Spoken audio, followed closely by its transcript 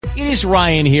It is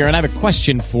Ryan here, and I have a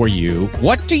question for you.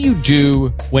 What do you do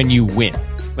when you win?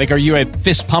 Like, are you a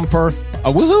fist pumper,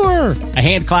 a woohooer, a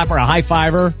hand clapper, a high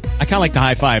fiver? I kind of like the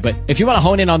high five, but if you want to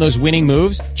hone in on those winning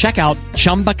moves, check out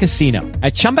Chumba Casino.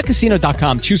 At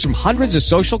ChumbaCasino.com, choose from hundreds of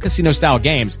social casino-style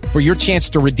games for your chance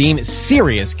to redeem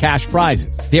serious cash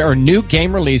prizes. There are new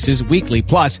game releases weekly,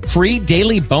 plus free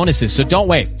daily bonuses. So don't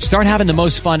wait. Start having the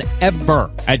most fun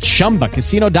ever at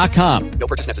ChumbaCasino.com. No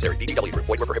purchase necessary. VGW. Void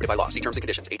where prohibited by law. See terms and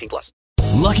conditions. 18+.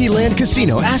 Lucky Land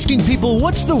Casino, asking people,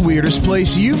 what's the weirdest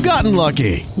place you've gotten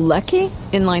lucky? Lucky?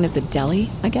 In line at the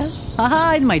deli, I guess?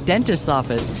 Aha, in my dentist's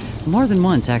office. More than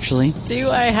once, actually.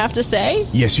 Do I have to say?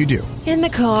 Yes, you do. In the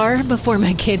car before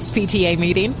my kids' PTA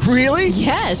meeting. Really?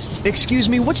 Yes. Excuse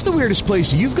me, what's the weirdest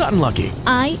place you've gotten lucky?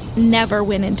 I never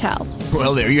win and tell.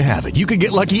 Well, there you have it. You can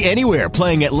get lucky anywhere,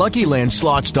 playing at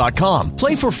LuckyLandSlots.com.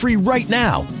 Play for free right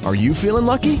now. Are you feeling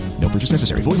lucky? No purchase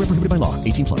necessary. Void where prohibited by law.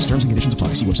 18+. Terms and conditions apply.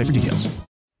 See website for details.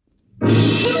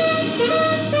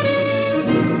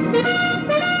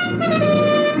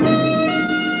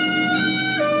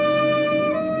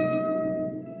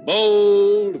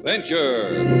 Bold Venture.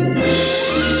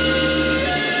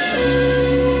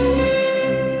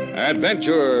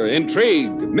 Adventure,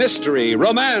 intrigue, mystery,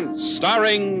 romance,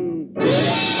 starring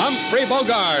Humphrey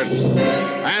Bogart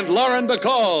and Lauren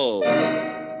Bacall.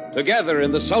 Together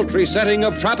in the sultry setting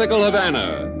of tropical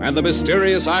Havana and the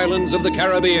mysterious islands of the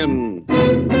Caribbean.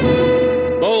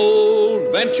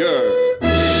 Bold Venture.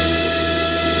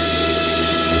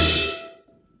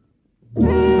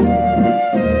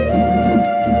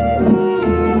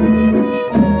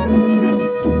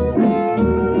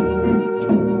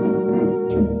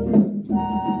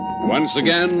 Once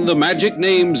again, the magic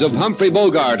names of Humphrey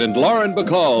Bogart and Lauren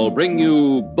Bacall bring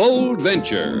you Bold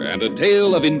Venture and a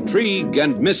tale of intrigue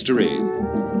and mystery.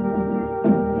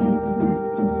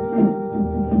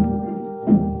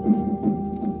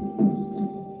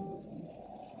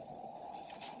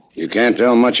 You can't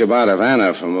tell much about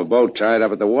Havana from a boat tied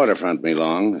up at the waterfront,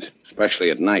 Milong, especially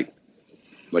at night.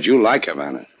 But you like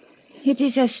Havana. It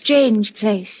is a strange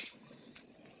place.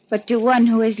 But to one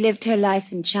who has lived her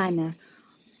life in China,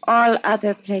 all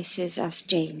other places are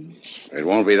strange. It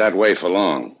won't be that way for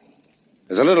long.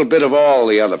 There's a little bit of all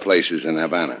the other places in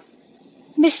Havana.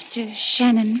 Mr.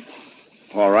 Shannon.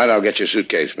 All right, I'll get your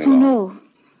suitcase, Milong. Oh, no.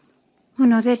 Oh,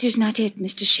 no, that is not it,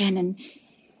 Mr. Shannon.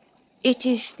 It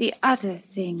is the other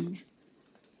thing.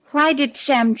 Why did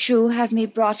Sam Chu have me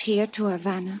brought here to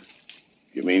Havana?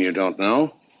 You mean you don't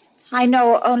know? I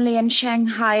know only in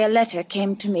Shanghai a letter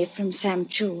came to me from Sam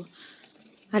Chu.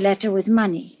 A letter with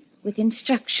money, with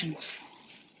instructions.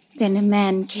 Then a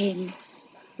man came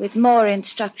with more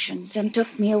instructions and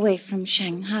took me away from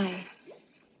Shanghai.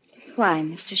 Why,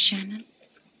 Mr. Shannon?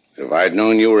 If I'd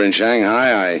known you were in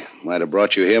Shanghai, I might have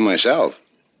brought you here myself.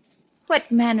 What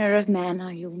manner of man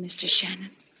are you, Mr.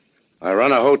 Shannon? I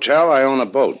run a hotel, I own a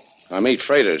boat. I meet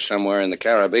freighters somewhere in the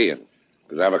Caribbean.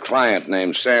 Because I have a client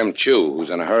named Sam Chu who's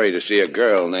in a hurry to see a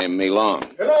girl named Milong.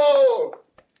 Hello!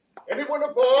 Anyone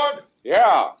aboard?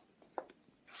 Yeah.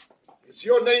 Is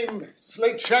your name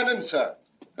Slate Shannon, sir?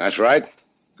 That's right.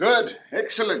 Good.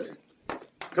 Excellent.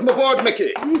 Come aboard,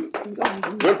 Mickey.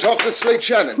 We'll talk to Slate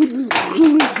Shannon.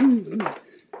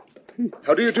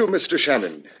 How do you do, Mr.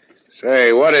 Shannon?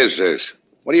 Say, what is this?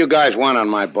 What do you guys want on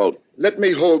my boat? Let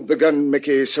me hold the gun,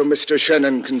 Mickey, so Mr.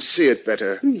 Shannon can see it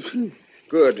better.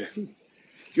 Good.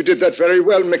 You did that very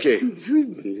well, Mickey.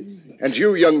 And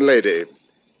you, young lady,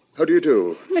 how do you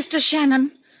do? Mr.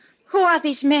 Shannon, who are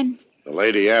these men? The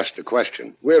lady asked the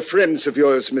question. We're friends of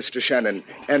yours, Mr. Shannon,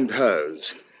 and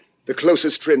hers. The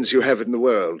closest friends you have in the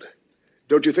world.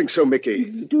 Don't you think so,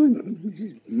 Mickey?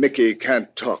 Mickey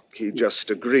can't talk. He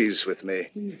just agrees with me.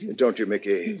 Don't you,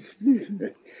 Mickey?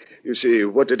 You see,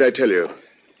 what did I tell you?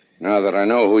 Now that I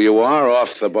know who you are,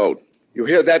 off the boat. You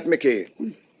hear that, Mickey?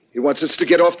 He wants us to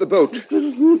get off the boat.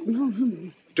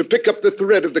 To pick up the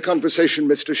thread of the conversation,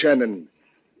 Mr. Shannon,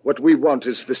 what we want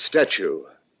is the statue.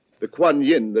 The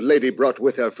Kuan-Yin the lady brought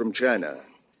with her from China.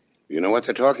 You know what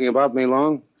they're talking about,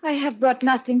 Milong? I have brought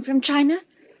nothing from China.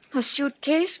 A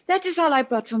suitcase. That is all I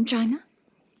brought from China.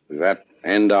 Does that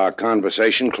end our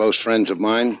conversation, close friends of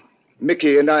mine?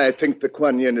 Mickey and I think the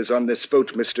Kuan-Yin is on this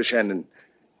boat, Mr. Shannon.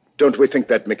 Don't we think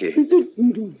that, Mickey?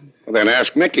 Well, then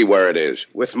ask Mickey where it is.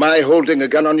 With my holding a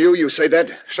gun on you, you say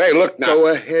that? Say, look now. Go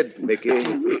ahead, Mickey.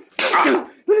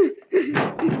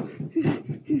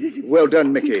 Well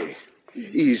done, Mickey.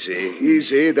 Easy,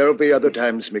 easy. There'll be other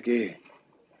times, Mickey.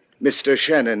 Mr.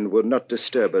 Shannon will not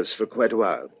disturb us for quite a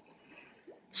while.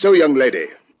 So, young lady,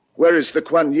 where is the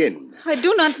Kuan-Yin? I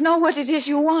do not know what it is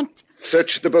you want.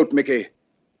 Search the boat, Mickey.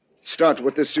 Start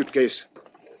with this suitcase.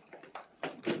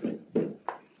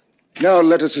 Now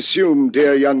let us assume,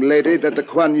 dear young lady, that the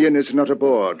Kuan Yin is not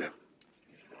aboard.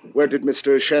 Where did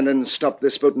Mr. Shannon stop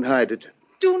this boat and hide it?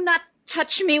 Do not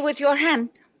touch me with your hand.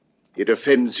 It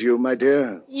offends you, my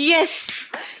dear. Yes.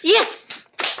 Yes.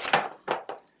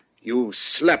 You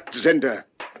slapped Zenda.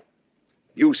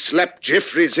 You slapped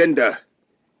Jeffrey Zenda.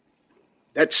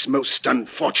 That's most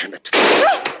unfortunate.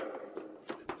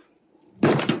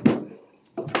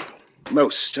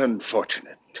 Most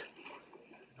unfortunate.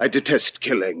 I detest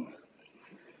killing.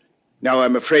 Now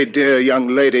I'm afraid, dear young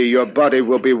lady, your body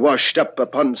will be washed up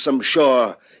upon some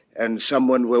shore, and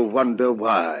someone will wonder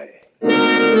why.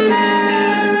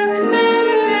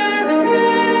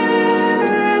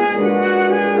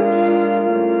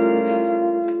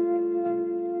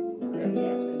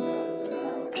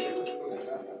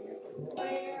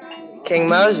 King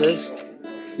Moses,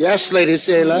 Yes, Lady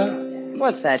Sailor.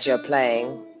 what's that you're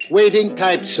playing? Waiting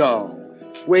type song.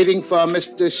 Waiting for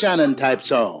Mr. Shannon type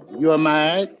song. You am I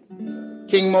right?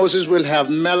 King Moses will have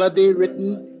melody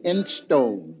written in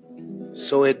stone,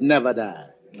 so it never die.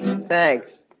 Thanks.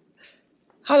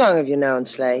 How long have you known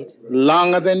Slate?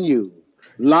 Longer than you.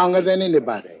 Longer than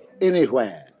anybody.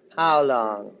 Anywhere. How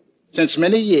long? Since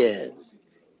many years.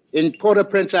 In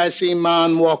Port-au-Prince, I see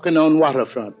man walking on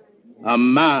waterfront. A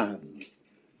man.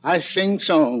 I sing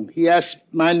song. He asks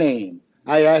my name.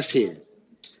 I ask his.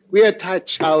 We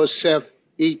attach ourselves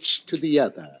each to the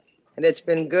other. And it's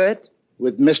been good?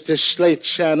 With Mr. Slate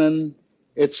Shannon,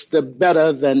 it's the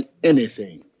better than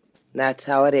anything. That's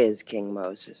how it is, King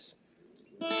Moses.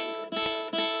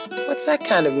 What's that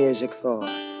kind of music for?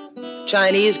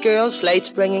 Chinese girl Slate's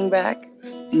bringing back?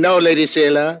 No, Lady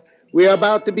Sailor. We are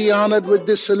about to be honored with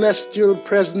the celestial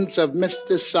presence of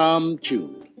Mr. Sam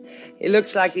Chu. He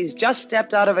looks like he's just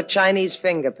stepped out of a Chinese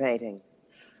finger painting.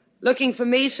 Looking for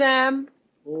me, Sam?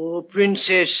 Oh,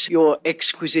 Princess, your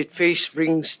exquisite face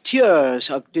brings tears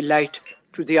of delight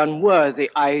to the unworthy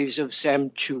eyes of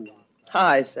Sam Chu.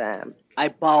 Hi, Sam. I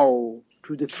bow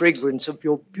to the fragrance of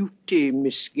your beauty,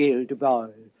 Miss Gail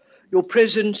Duval. Your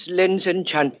presence lends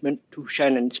enchantment to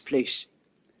Shannon's place.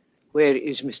 Where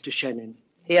is Mr. Shannon?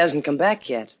 He hasn't come back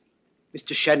yet.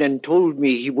 Mr. Shannon told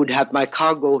me he would have my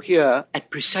cargo here at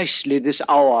precisely this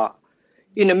hour.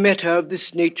 In a matter of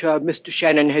this nature, Mr.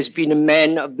 Shannon has been a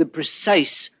man of the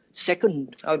precise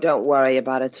second. Oh, don't worry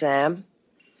about it, Sam.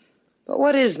 But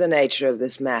what is the nature of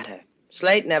this matter?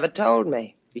 Slate never told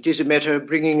me. It is a matter of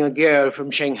bringing a girl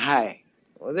from Shanghai.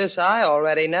 Well, this I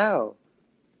already know.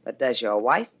 But does your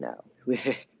wife know? Well,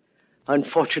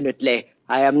 unfortunately,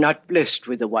 I am not blessed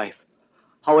with a wife.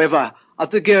 However, of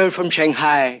the girl from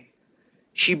Shanghai,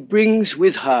 she brings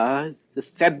with her the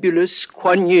fabulous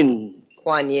Kuan Yin.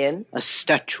 Kuan Yin? A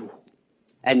statue.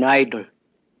 An idol.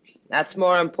 That's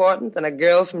more important than a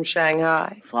girl from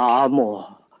Shanghai? Far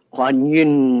more. Kuan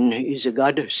Yin is a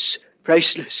goddess,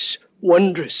 priceless,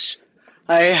 wondrous.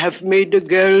 I have made a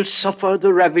girl suffer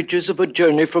the ravages of a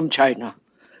journey from China,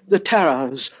 the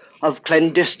terrors of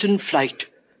clandestine flight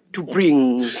to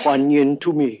bring Kuan Yin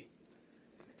to me.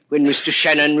 When Mr.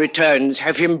 Shannon returns,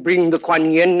 have him bring the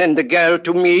Kuan Yin and the girl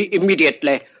to me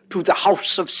immediately, to the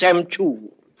house of Sam Chu.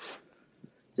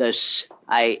 Thus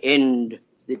I end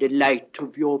the delight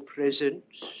of your presence.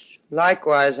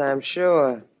 Likewise, I'm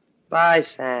sure. Bye,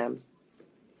 Sam.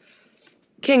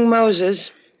 King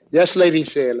Moses. Yes, Lady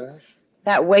Sailor.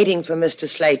 That Waiting for Mr.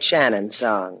 Slate Shannon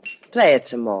song. Play it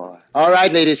some more. All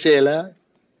right, Lady Sailor.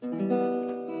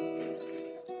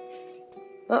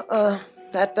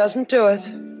 That doesn't do it.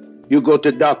 You go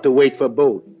to Dr. Wait for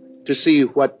boat to see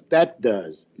what that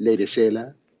does, Lady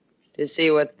Sailor. To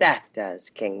see what that does,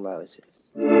 King Moses.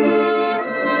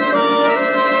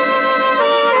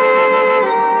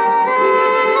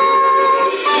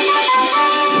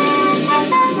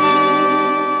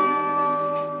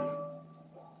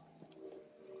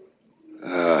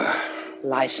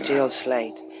 Lie still,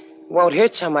 Slate. It won't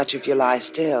hurt so much if you lie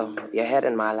still, with your head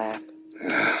in my lap.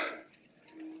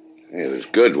 He was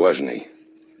good, wasn't he?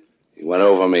 He went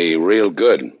over me real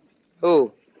good.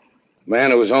 Who?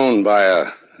 Man who was owned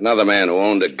by another man who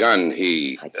owned a gun.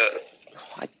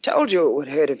 I told you it would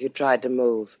hurt if you tried to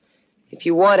move. If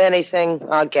you want anything,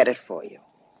 I'll get it for you.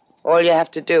 All you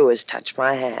have to do is touch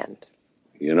my hand.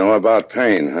 You know about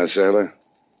pain, huh, sailor?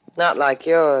 Not like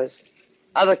yours.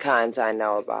 Other kinds I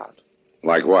know about.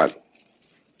 Like what?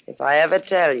 If I ever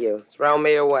tell you, throw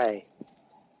me away.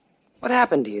 What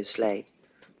happened to you, Slate?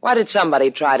 Why did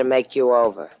somebody try to make you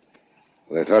over?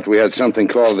 They thought we had something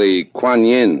called the Kuan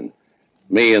Yin.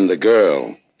 Me and the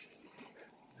girl.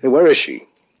 Hey, where is she?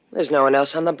 There's no one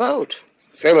else on the boat.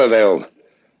 Sailor,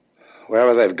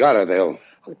 wherever they've got her,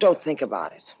 Oh, don't think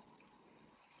about it.